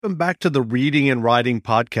Welcome back to the Reading and Writing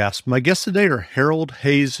Podcast. My guests today are Harold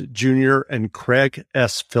Hayes Jr. and Craig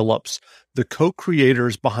S. Phillips, the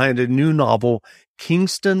co-creators behind a new novel,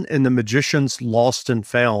 Kingston and the Magicians Lost and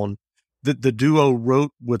Found, that the duo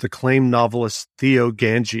wrote with acclaimed novelist Theo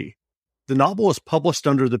Ganji. The novel is published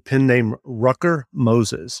under the pen name Rucker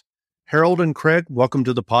Moses. Harold and Craig, welcome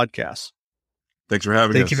to the podcast. Thanks for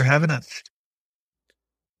having us. Thank you for having us.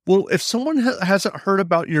 Well, if someone hasn't heard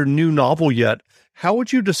about your new novel yet, how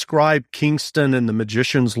would you describe Kingston and the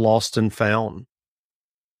Magicians Lost and Found?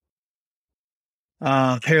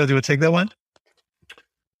 Harold, do you want to take that one?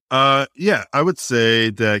 Yeah, I would say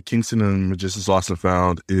that Kingston and the Magicians Lost and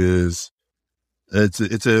Found it's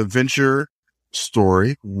an adventure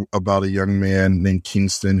story about a young man named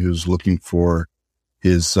Kingston who's looking for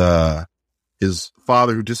his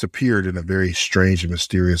father who disappeared in a very strange and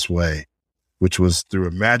mysterious way, which was through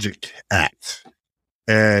a magic act.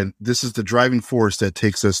 And this is the driving force that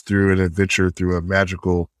takes us through an adventure through a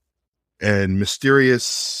magical and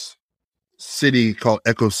mysterious city called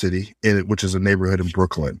Echo City, which is a neighborhood in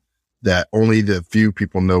Brooklyn that only the few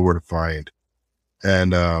people know where to find.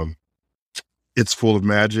 And it's full of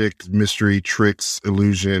magic, mystery, tricks,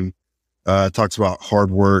 illusion. It talks about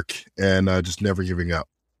hard work and just never giving up.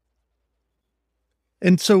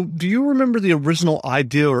 And so, do you remember the original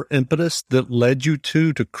idea or impetus that led you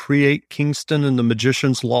to create Kingston and the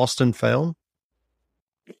Magicians Lost and Found?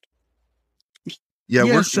 Yeah.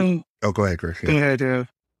 Go ahead, Chris. Go ahead.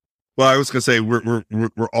 Well, I was going to say we're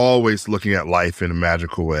always looking at life in a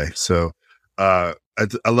magical way. So I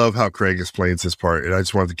love how Craig explains this part, and I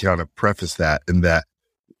just wanted to kind of preface that in that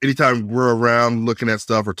anytime we're around looking at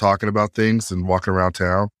stuff or talking about things and walking around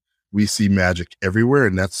town, we see magic everywhere,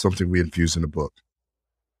 and that's something we infuse in the book.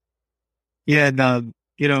 Yeah, and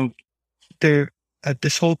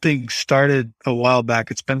this whole thing started a while back.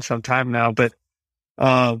 It's been some time now, but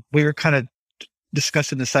we were kind of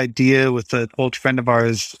discussing this idea with an old friend of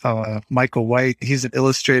ours, Michael White. He's an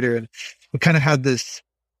illustrator, and we kind of had this.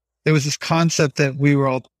 There was this concept that we were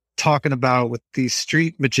all talking about with these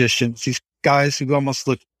street magicians, these guys who almost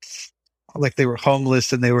looked like they were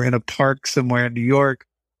homeless and they were in a park somewhere in New York.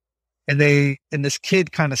 And this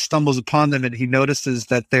kid kind of stumbles upon them, and he notices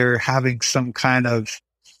that they're having some kind of,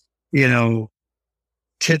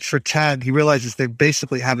 tit for tat. He realizes they're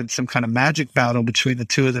basically having some kind of magic battle between the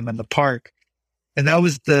two of them in the park. And that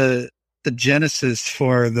was the genesis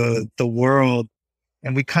for the world.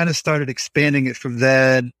 And we kind of started expanding it from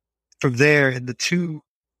there. And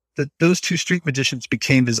those two street magicians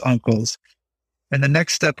became his uncles. And the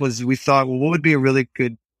next step was we thought, well, what would be a really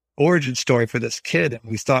good origin story for this kid? And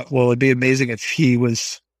we thought, well, it'd be amazing if he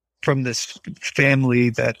was from this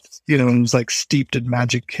family that, was like steeped in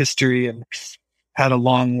magic history and had a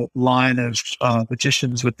long line of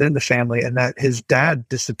magicians within the family, and that his dad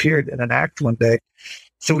disappeared in an act one day.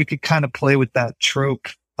 So we could kind of play with that trope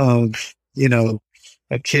of,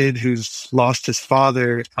 a kid who's lost his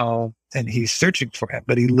father and he's searching for him,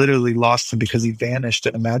 but he literally lost him because he vanished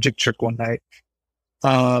in a magic trick one night.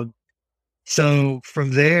 So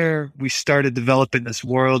from there, we started developing this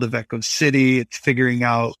world of Echo City. It's figuring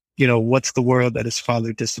out, what's the world that his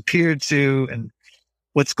father disappeared to and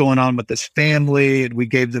what's going on with this family. And we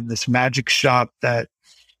gave them this magic shop that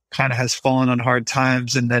kind of has fallen on hard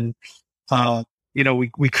times. And then,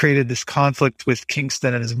 we created this conflict with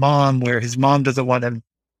Kingston and his mom, where his mom doesn't want him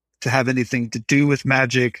to have anything to do with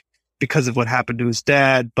magic because of what happened to his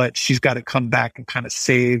dad, but she's got to come back and kind of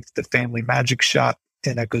save the family magic shop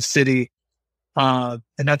in Echo City. And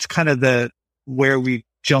that's kind of where we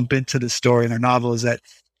jump into the story in our novel, is that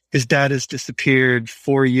his dad has disappeared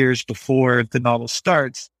 4 years before the novel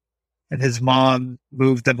starts, and his mom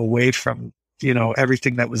moved them away from,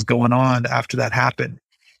 everything that was going on after that happened.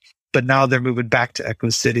 But now they're moving back to Echo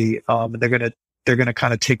City, and they're gonna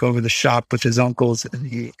kind of take over the shop with his uncles, and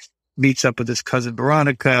he meets up with his cousin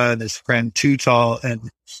Veronica and his friend Tutal, and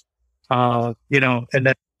and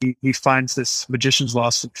then he finds this Magicians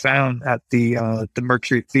Lost and Found at the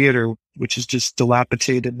Mercury Theater, which is just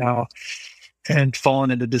dilapidated now and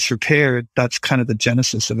fallen into disrepair. That's kind of the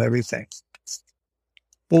genesis of everything.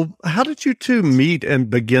 Well, how did you two meet and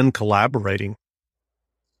begin collaborating?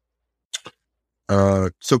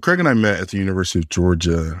 So Craig and I met at the University of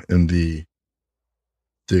Georgia in the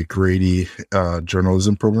Grady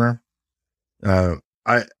journalism program.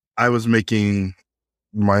 I was making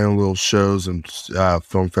my own little shows and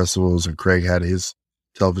film festivals, and Craig had his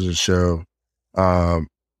television show.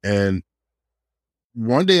 And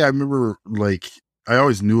one day I remember, I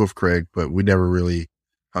always knew of Craig, but we never really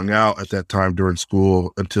hung out at that time during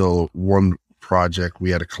school until one project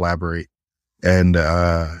we had to collaborate. And it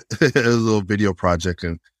was a little video project,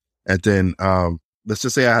 and And then, let's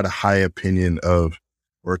just say I had a high opinion of,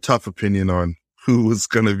 or a tough opinion on who was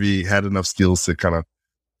going to had enough skills to kind of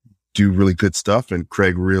do really good stuff. And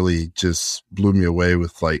Craig really just blew me away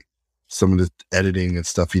with like some of the editing and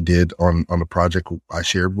stuff he did on the project I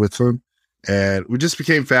shared with him. And we just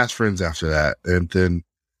became fast friends after that. And then,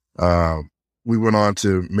 we went on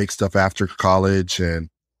to make stuff after college and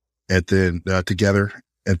then, together.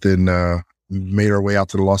 And then, we made our way out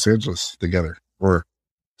to Los Angeles together, or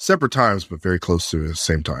separate times, but very close to the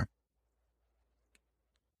same time.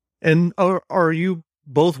 And are you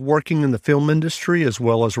both working in the film industry as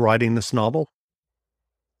well as writing this novel?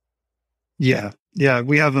 Yeah.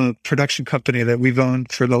 We have a production company that we've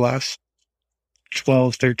owned for the last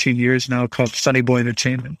 12, 13 years now called Sunny Boy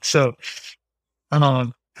Entertainment. So,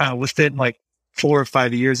 within like 4 or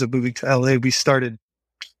 5 years of moving to LA, we started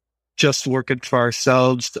just working for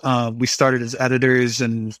ourselves. We started as editors,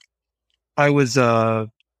 and I was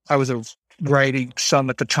writing some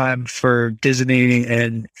at the time for Disney,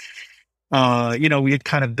 and we had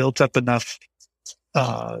kind of built up enough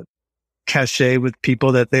cachet with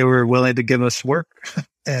people that they were willing to give us work,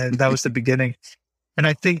 and that was the beginning. And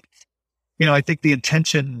I think the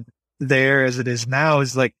intention there, as it is now,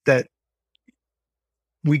 is like that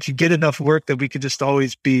we could get enough work that we could just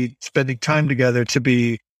always be spending time together to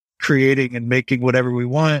be creating and making whatever we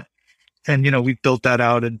want. And, we've built that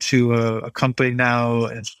out into a company now.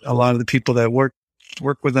 And a lot of the people that work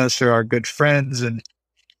with us are our good friends. And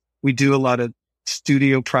we do a lot of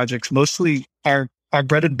studio projects. Mostly our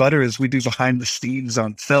bread and butter is we do behind the scenes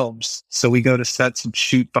on films. So we go to sets and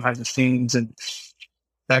shoot behind the scenes and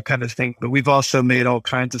that kind of thing. But we've also made all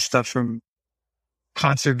kinds of stuff, from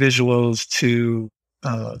concert visuals to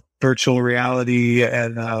virtual reality.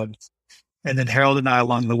 And then Harold and I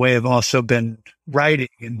along the way have also been writing,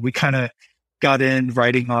 and we kind of got in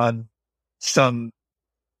writing on some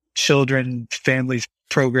children families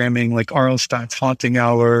programming like R.L. Stine's Haunting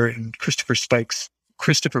Hour and Christopher Pike's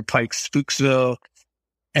Spooksville,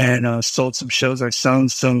 and sold some shows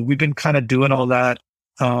ourselves. So we've been kind of doing all that.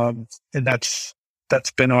 And that's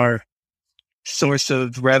been our source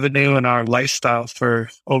of revenue and our lifestyle for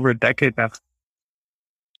over a decade now.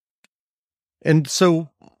 And so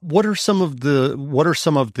what are some of the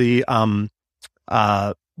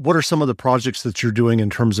projects that you're doing in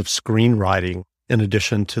terms of screenwriting in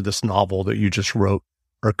addition to this novel that you just wrote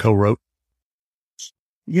or co-wrote?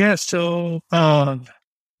 Yeah. So,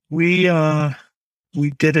 we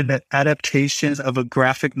did an adaptation of a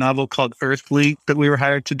graphic novel called Earthly that we were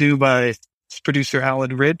hired to do by producer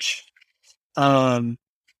Alan Rich.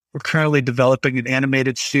 We're currently developing an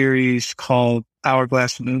animated series called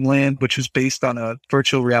Hourglass Moonland, which was based on a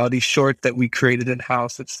virtual reality short that we created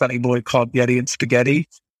in-house at Sunny Boy called Yeti and Spaghetti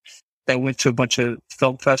that went to a bunch of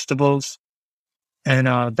film festivals.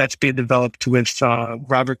 And that's being developed with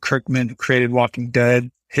Robert Kirkman, who created Walking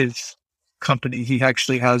Dead, his company. He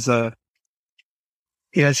actually has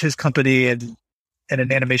his company and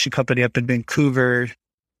an animation company up in Vancouver.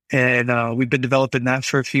 And we've been developing that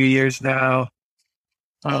for a few years now.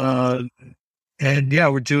 And yeah,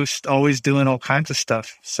 we're just always doing all kinds of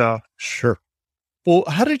stuff. So sure. Well,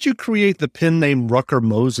 how did you create the pen name Rucker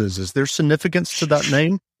Moses? Is there significance to that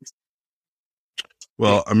name?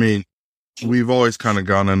 Well, I mean, we've always kind of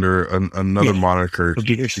gone under another moniker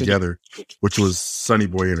together, which was Sunny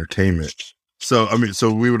Boy Entertainment. So, I mean,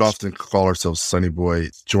 so we would often call ourselves Sunny Boy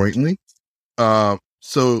jointly.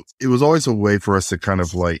 So it was always a way for us to kind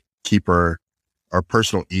of like keep our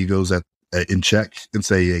personal egos in check and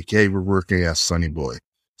say, like, hey, we're working as Sunny Boy.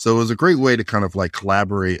 So it was a great way to kind of like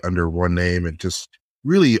collaborate under one name and just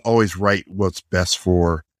really always write what's best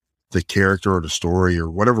for the character or the story or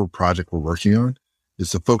whatever project we're working on,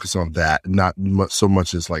 is to focus on that, not so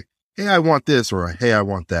much as like, hey, I want this, or hey, I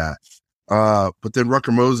want that. But then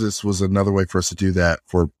Rucker Moses was another way for us to do that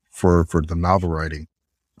for the novel writing.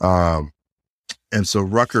 And so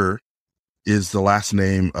Rucker is the last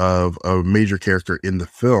name of a major character in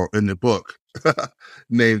the book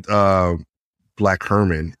named Black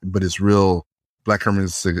Herman, but his real Black Herman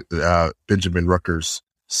is Benjamin Rucker's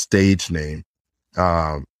stage name.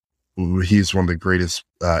 He's one of the greatest.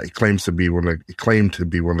 He claimed to be one of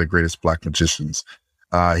the greatest Black magicians.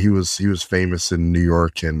 He was famous in New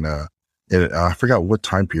York, and I forgot what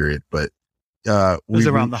time period, but it was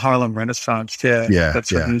around the Harlem Renaissance. Yeah,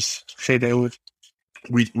 that's when his heyday was.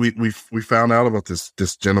 We found out about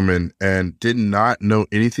this gentleman and did not know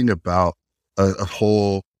anything about a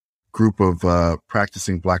whole group of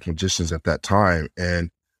practicing Black magicians at that time, and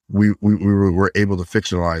we were able to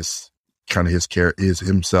fictionalize kind of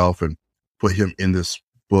himself and put him in this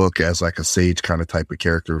book as like a sage kind of type of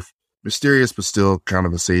character mysterious, but still kind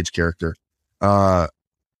of a sage character. And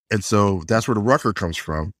so that's where the Rucker comes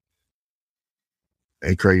from.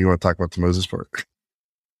 And Craig, you want to talk about the Moses part?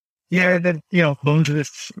 Yeah, then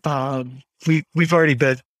Moses. We've already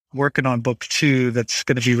been working on book 2 that's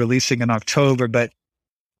going to be releasing in October. But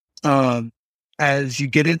as you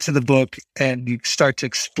get into the book and you start to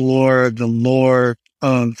explore the lore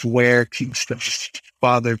of where Kingston's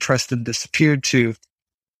father Preston disappeared to,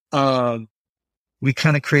 we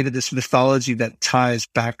kind of created this mythology that ties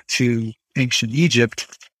back to ancient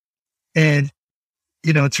Egypt. And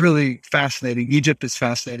it's really fascinating. Egypt is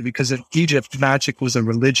fascinating because in Egypt, magic was a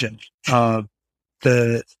religion.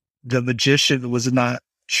 The magician was not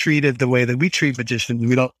treated the way that we treat magicians.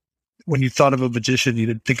 When you thought of a magician, you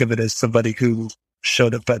didn't think of it as somebody who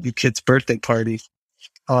showed up at your kid's birthday party.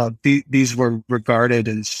 These were regarded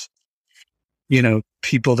as,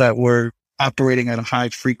 people that were operating at a high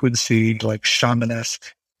frequency, like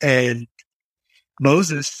shamanesque. And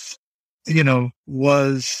Moses,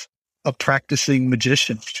 was a practicing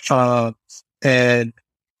magician. And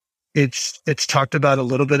it's talked about a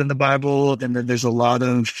little bit in the Bible. And then there's a lot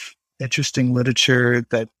of interesting literature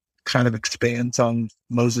that kind of expands on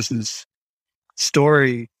Moses's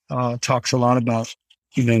story, talks a lot about,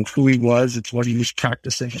 who he was. It's what he was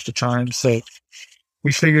practicing at the time. So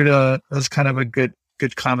we figured it was kind of a good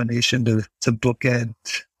combination to bookend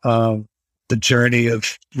the journey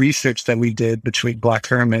of research that we did between Black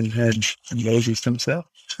Herman and Moses himself.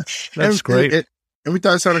 That's great. And we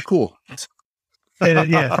thought it sounded cool.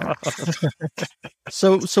 Yeah.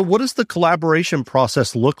 So what does the collaboration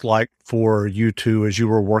process look like for you two as you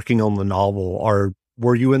were working on the novel?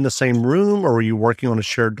 Were you in the same room or were you working on a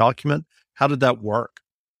shared document? How did that work?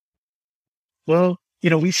 Well,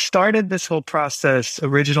 we started this whole process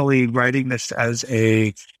originally writing this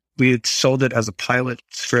we had sold it as a pilot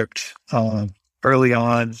script early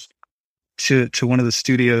on to one of the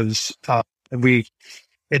studios. And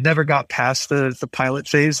it never got past the pilot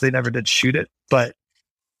phase. They never did shoot it, but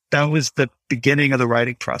that was the beginning of the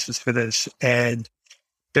writing process for this. And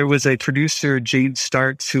there was a producer, Jane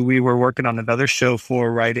Starks, who we were working on another show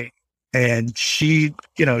for writing. And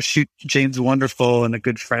Jane's wonderful and a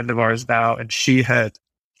good friend of ours now. And she had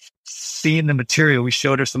seen the material. We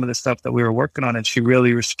showed her some of the stuff that we were working on, and she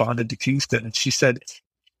really responded to Kingston. And she said,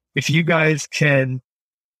 if you guys can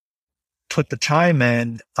put the time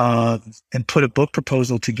in and put a book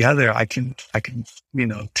proposal together, I can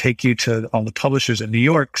take you to all the publishers in New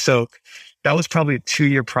York. So that was probably a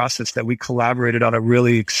 2-year process that we collaborated on a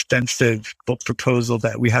really extensive book proposal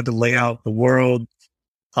that we had to lay out the world.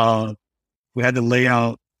 We had to lay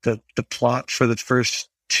out the plot for the first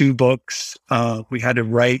 2 books. We had to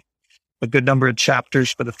write a good number of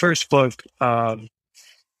chapters for the first book. And,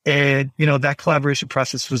 that collaboration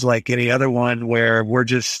process was like any other one where we're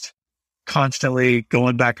just constantly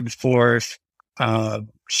going back and forth,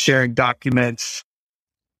 sharing documents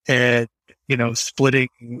and, splitting,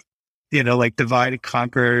 like divide and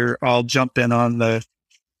conquer. I'll jump in on the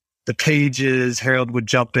pages. Harold would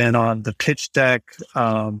jump in on the pitch deck.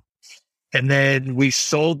 And then we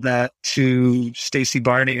sold that to Stacy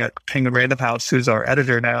Barney at Penguin Random House, who's our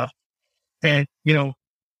editor now. And,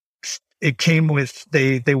 it came with,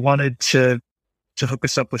 they wanted to hook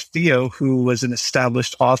us up with Theo, who was an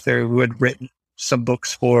established author who had written some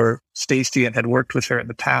books for Stacy and had worked with her in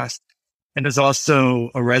the past. And is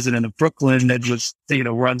also a resident of Brooklyn and was,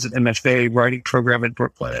 runs an MFA writing program in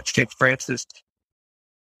Brooklyn at St. Francis.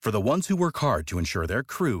 For the ones who work hard to ensure their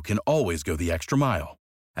crew can always go the extra mile,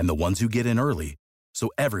 and the ones who get in early so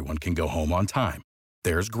everyone can go home on time,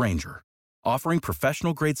 there's Grainger, offering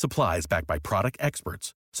professional-grade supplies backed by product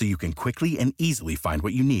experts so you can quickly and easily find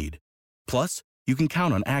what you need. Plus, you can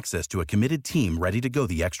count on access to a committed team ready to go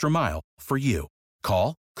the extra mile for you.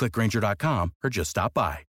 Call, click Grainger.com, or just stop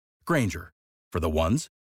by. Grainger, for the ones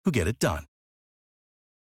who get it done.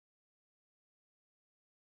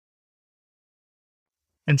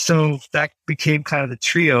 And so that became kind of the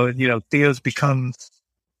trio. And, Theo's become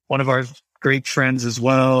one of our great friends as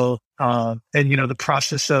well. And, the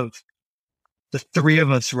process of the 3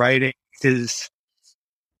 of us writing is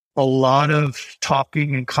a lot of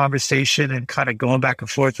talking and conversation and kind of going back and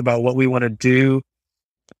forth about what we want to do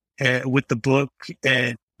with the book.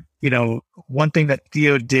 And, one thing that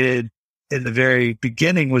Theo did in the very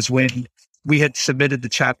beginning was when we had submitted the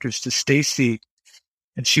chapters to Stacy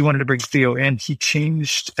and she wanted to bring Theo in, he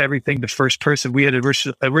changed everything to first person. We had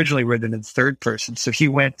originally written in third person. So he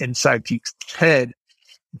went inside Kingston's head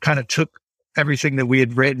and kind of took everything that we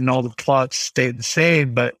had written, all the plots stayed the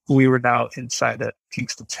same, but we were now inside of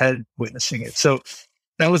Kingston's head witnessing it. So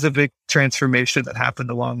that was a big transformation that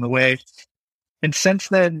happened along the way. And since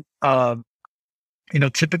then,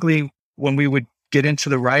 typically when we would get into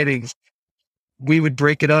the writing, we would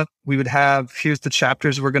break it up. We would have, here's the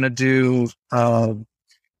chapters we're going to do.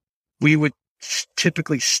 We would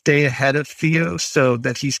typically stay ahead of Theo so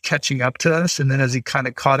that he's catching up to us. And then as he kind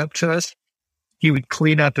of caught up to us, he would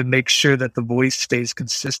clean up and make sure that the voice stays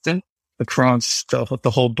consistent across the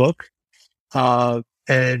whole book.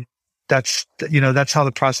 And that's how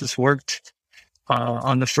the process worked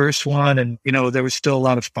on the first one. And, there was still a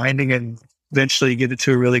lot of finding, and eventually get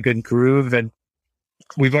into a really good groove. And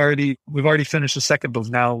we've already finished the second book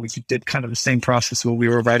now. We did kind of the same process when we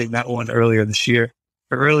were writing that one earlier this year,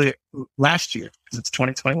 or earlier last year, because it's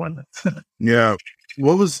 2021. Yeah.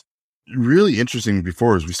 What was really interesting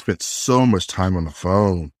before is we spent so much time on the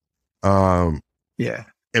phone. Yeah.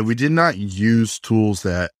 And we did not use tools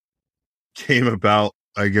that came about,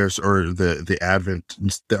 I guess, or the advent.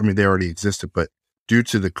 I mean, they already existed, but due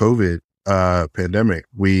to the COVID pandemic,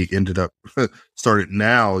 we ended up started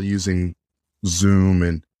now using Zoom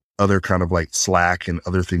and other kind of like Slack and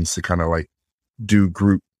other things to kind of like do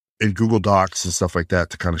group and Google Docs and stuff like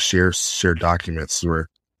that to kind of share documents.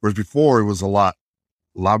 Whereas before it was a lot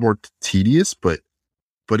more tedious, but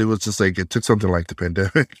it was just like, it took something like the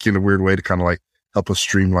pandemic in a weird way to kind of like help us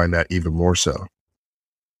streamline that even more so.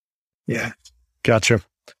 Yeah. Gotcha.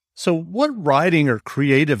 So what writing or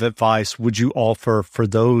creative advice would you offer for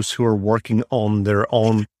those who are working on their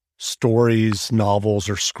own stories, novels,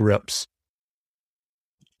 or scripts?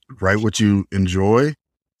 Write what you enjoy.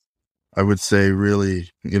 I would say really,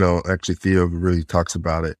 actually Theo really talks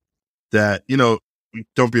about it, that,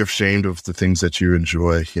 don't be ashamed of the things that you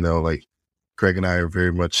enjoy. Like Craig and I are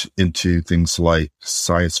very much into things like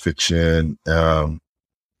science fiction. There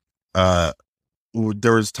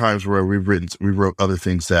was times where we wrote other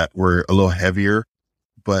things that were a little heavier,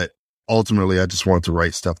 but ultimately I just wanted to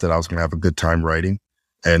write stuff that I was going to have a good time writing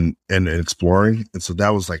and exploring. And so that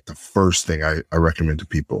was like the first thing I recommend to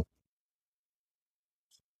people.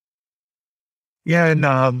 Yeah. And,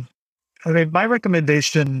 my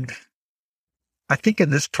recommendation, I think in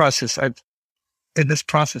this process, I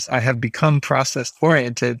have become process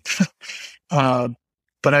oriented. But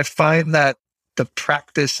I find that the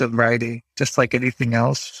practice of writing, just like anything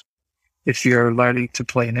else, if you're learning to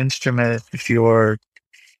play an instrument, if you're,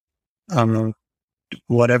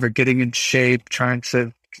 getting in shape, trying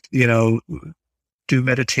to, do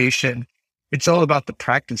meditation, it's all about the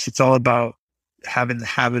practice. It's all about having the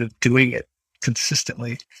habit of doing it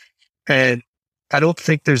consistently. And I don't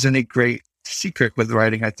think there's any great secret with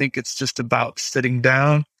writing. I think it's just about sitting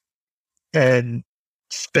down and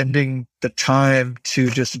spending the time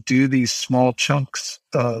to just do these small chunks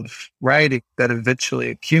of writing that eventually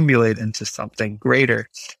accumulate into something greater,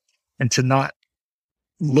 and to not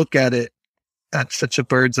look at it at such a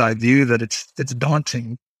bird's eye view that it's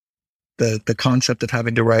daunting, the concept of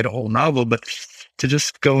having to write a whole novel, but to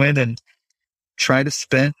just go in and try to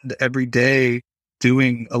spend every day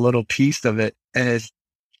doing a little piece of it. And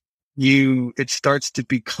it starts to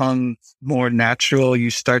become more natural. You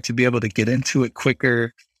start to be able to get into it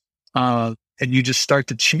quicker. And you just start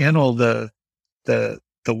to channel the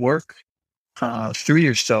work through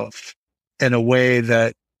yourself in a way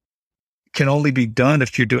that can only be done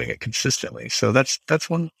if you're doing it consistently. So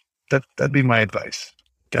that'd be my advice.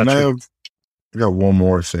 Gotcha. And I got one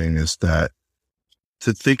more thing, is that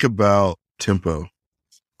to think about tempo.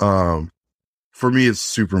 For me, it's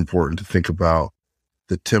super important to think about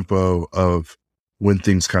the tempo of when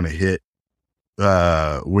things kind of hit,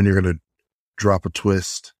 when you're going to drop a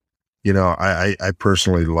twist. I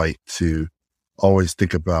personally like to always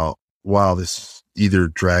think about, wow, this is either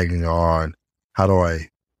dragging on. How do I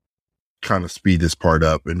kind of speed this part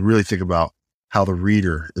up, and really think about how the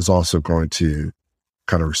reader is also going to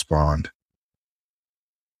kind of respond.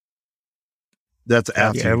 That's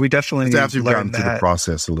after, we definitely after you've gotten learned through that. the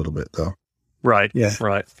process a little bit, though. Right. Yeah.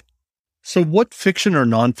 Right. So what fiction or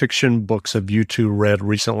nonfiction books have you two read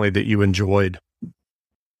recently that you enjoyed?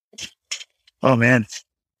 Oh man.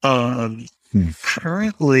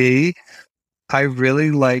 Currently I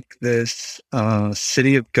really like this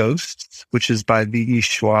City of Ghosts, which is by V.E.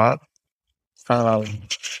 Schwab.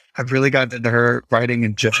 I've really gotten into her writing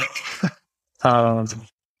in general.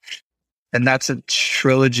 And that's a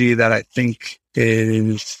trilogy that I think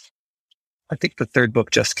the third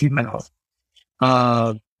book just came out.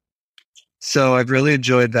 So I've really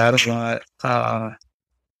enjoyed that a lot.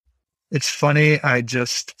 It's funny, I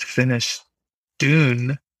just finished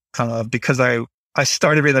Dune because I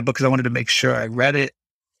started reading that book because I wanted to make sure I read it.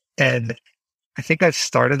 And I think I've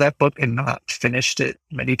started that book and not finished it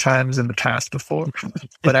many times in the past before.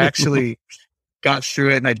 But I actually got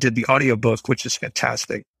through it and I did the audiobook, which is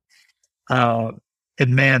fantastic. And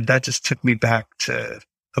man, that just took me back to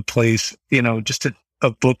a place, just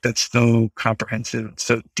a book that's so comprehensive,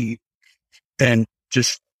 so deep, and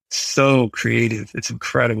just so creative. It's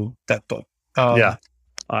incredible, that book. Yeah,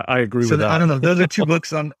 I agree with that. I don't know. Those are two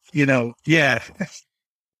books on, yeah.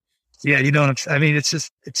 Yeah, you know what I mean? It's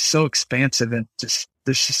so expansive, and there's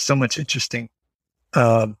just so much interesting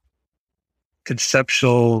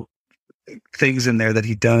conceptual things in there that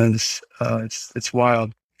he does. It's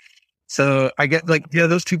wild. So I get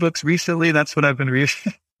those two books recently. That's what I've been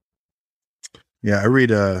reading. Yeah, I read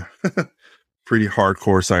pretty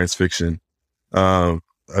hardcore science fiction. I've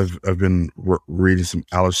been reading some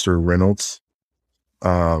Alastair Reynolds,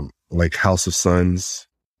 like House of Suns,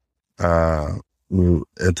 and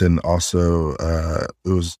then also it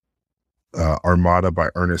was Armada by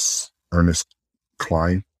Ernest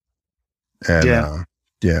Cline, and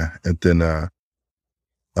and then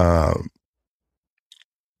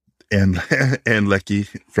and Lecky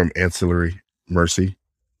from Ancillary Mercy.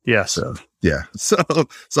 Yes. So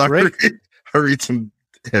I read some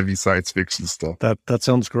heavy science fiction stuff. That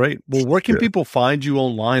sounds great. Well, where can people find you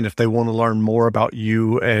online if they want to learn more about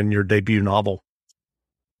you and your debut novel?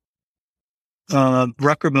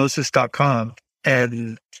 RuckerMoses.com.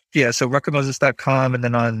 And so RuckerMoses.com. And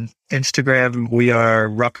then on Instagram, we are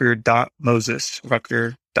Rucker.Moses.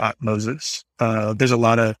 There's a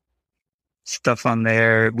lot of stuff on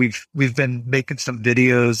there. We've been making some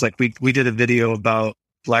videos. Like we did a video about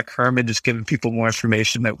Black Hermit, just giving people more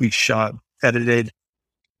information that we shot, edited.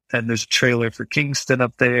 And there's a trailer for Kingston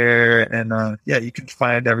up there. And you can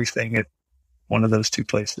find everything at one of those two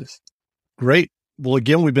places. Great. Well,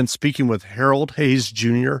 again, we've been speaking with Harold Hayes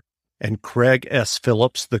Jr. and Craig S.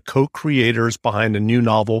 Phillips, the co-creators behind a new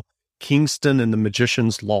novel, Kingston and the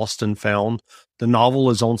Magicians Lost and Found. The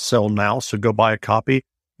novel is on sale now, so go buy a copy.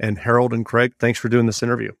 And Harold and Craig, thanks for doing this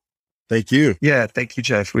interview. Thank you. Yeah, thank you,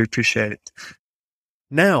 Jeff. We appreciate it.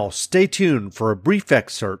 Now, stay tuned for a brief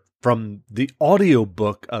excerpt from the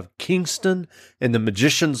audiobook of Kingston and the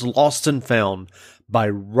Magicians Lost and Found by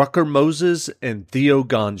Rucker Moses and Theo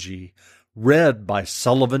Ganji, read by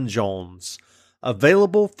Sullivan Jones.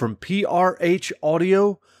 Available from PRH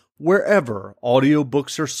Audio, wherever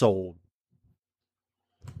audiobooks are sold.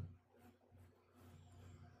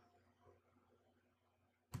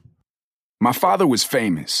 My father was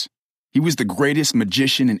famous. He was the greatest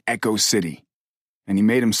magician in Echo City, and he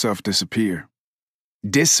made himself disappear.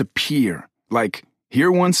 Disappear, like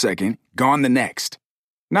here 1 second, gone the next.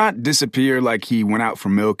 Not disappear like he went out for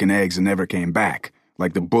milk and eggs and never came back,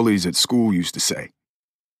 like the bullies at school used to say.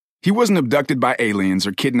 He wasn't abducted by aliens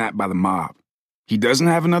or kidnapped by the mob. He doesn't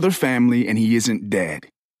have another family, and he isn't dead.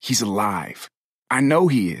 He's alive. I know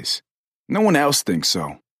he is. No one else thinks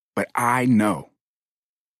so, but I know.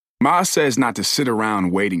 Ma says not to sit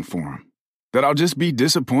around waiting for him, that I'll just be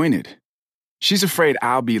disappointed. She's afraid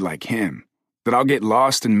I'll be like him, that I'll get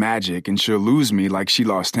lost in magic and she'll lose me like she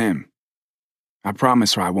lost him. I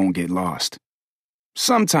promise her I won't get lost.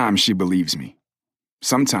 Sometimes she believes me.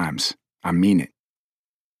 Sometimes I mean it.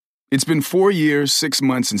 It's been 4 years, 6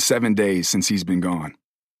 months, and 7 days since he's been gone.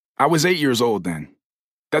 I was 8 years old then.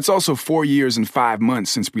 That's also 4 years and 5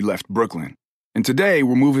 months since we left Brooklyn. And today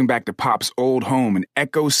we're moving back to Pop's old home in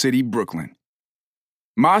Echo City, Brooklyn.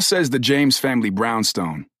 Ma says the James family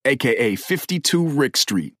brownstone, aka 52 Rick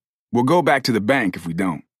Street, will go back to the bank if we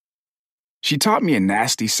don't. She taught me a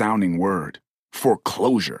nasty sounding word,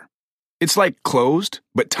 foreclosure. It's like closed,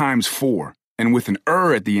 but times 4, and with an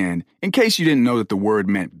at the end, in case you didn't know that the word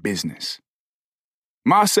meant business.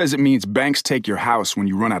 Ma says it means banks take your house when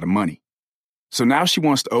you run out of money. So now she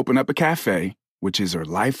wants to open up a cafe, which is her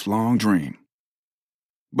lifelong dream.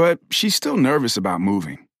 But she's still nervous about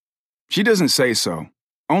moving. She doesn't say so.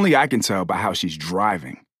 Only I can tell by how she's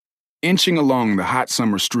driving. Inching along the hot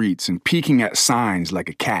summer streets and peeking at signs like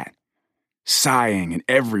a cat. Sighing in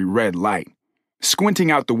every red light. Squinting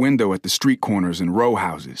out the window at the street corners and row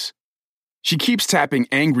houses. She keeps tapping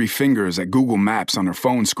angry fingers at Google Maps on her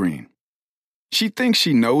phone screen. She thinks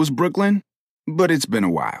she knows Brooklyn, but it's been a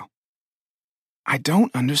while. I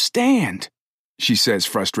don't understand, she says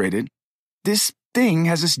frustrated. This thing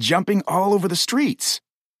has us jumping all over the streets.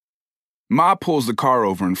 Ma pulls the car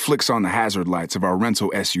over and flicks on the hazard lights of our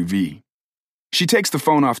rental SUV. She takes the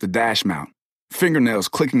phone off the dash mount, fingernails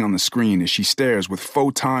clicking on the screen as she stares with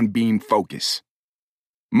photon beam focus.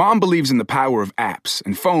 Mom believes in the power of apps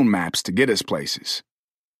and phone maps to get us places.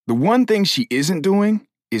 The one thing she isn't doing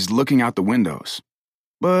is looking out the windows.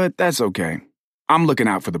 But that's okay. I'm looking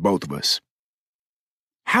out for the both of us.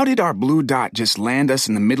 How did our blue dot just land us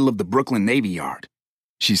in the middle of the Brooklyn Navy Yard?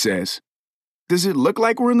 She says. Does it look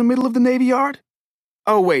like we're in the middle of the Navy Yard?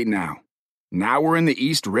 Oh, wait now. Now we're in the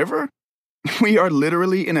East River? We are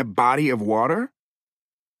literally in a body of water?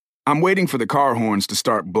 I'm waiting for the car horns to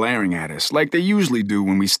start blaring at us, like they usually do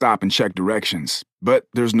when we stop and check directions, but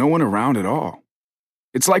there's no one around at all.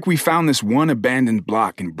 It's like we found this one abandoned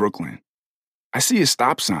block in Brooklyn. I see a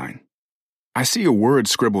stop sign. I see a word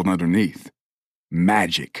scribbled underneath.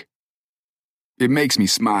 Magic. It makes me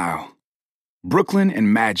smile. Brooklyn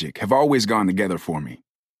and magic have always gone together for me.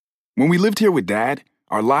 When we lived here with Dad,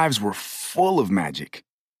 our lives were full of magic.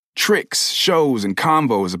 Tricks, shows, and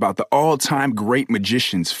convos about the all-time great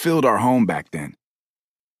magicians filled our home back then.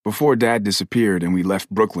 Before Dad disappeared and we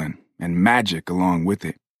left Brooklyn, and magic along with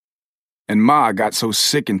it. And Ma got so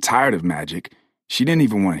sick and tired of magic, she didn't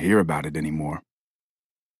even want to hear about it anymore.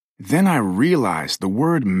 Then I realized the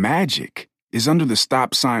word magic is under the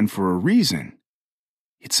stop sign for a reason.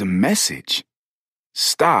 It's a message.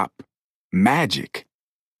 Stop magic.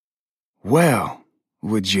 Well,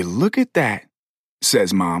 would you look at that,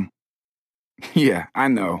 says Mom. Yeah, I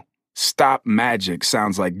know. Stop magic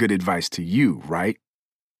sounds like good advice to you, right?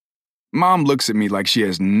 Mom looks at me like she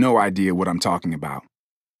has no idea what I'm talking about.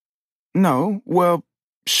 No, well,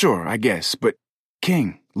 sure, I guess, but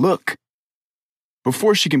King, look.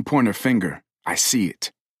 Before she can point her finger, I see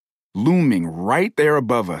it. Looming right there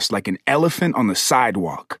above us like an elephant on the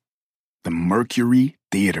sidewalk. The Mercury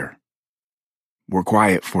Theater. We're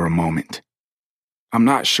quiet for a moment. I'm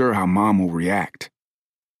not sure how Mom will react.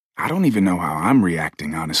 I don't even know how I'm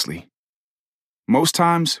reacting, honestly. Most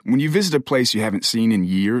times, when you visit a place you haven't seen in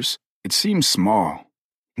years, it seems small,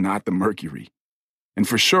 not the Mercury. And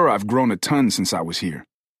for sure, I've grown a ton since I was here.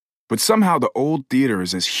 But somehow the old theater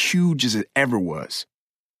is as huge as it ever was.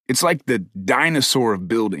 It's like the dinosaur of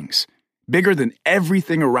buildings, bigger than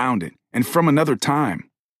everything around it, and from another time.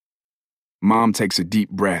 Mom takes a deep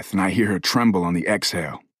breath, and I hear her tremble on the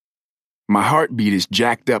exhale. My heartbeat is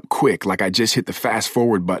jacked up quick like I just hit the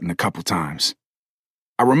fast-forward button a couple times.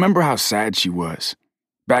 I remember how sad she was,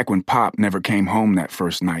 back when Pop never came home that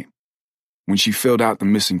first night, when she filled out the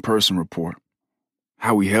missing person report,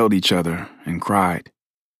 how we held each other and cried.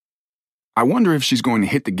 I wonder if she's going to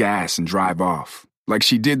hit the gas and drive off, like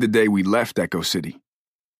she did the day we left Echo City,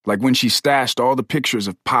 like when she stashed all the pictures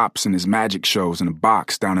of Pops and his magic shows in a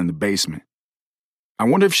box down in the basement. I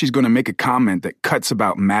wonder if she's going to make a comment that cuts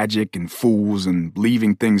about magic and fools and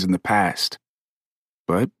leaving things in the past.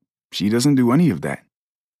 But she doesn't do any of that.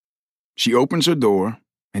 She opens her door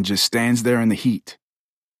and just stands there in the heat,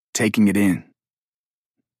 taking it in.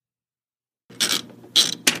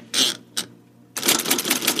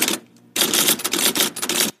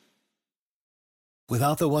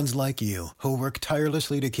 Without the ones like you, who work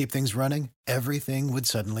tirelessly to keep things running, everything would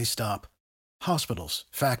suddenly stop. Hospitals,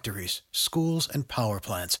 factories, schools, and power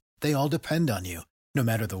plants, they all depend on you. No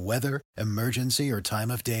matter the weather, emergency, or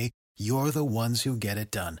time of day, you're the ones who get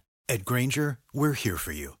it done. At Grainger, we're here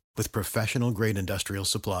for you with professional-grade industrial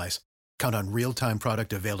supplies. Count on real-time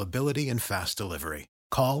product availability and fast delivery.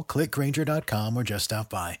 Call, click Grainger.com, or just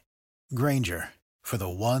stop by. Grainger, for the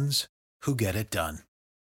ones who get it done.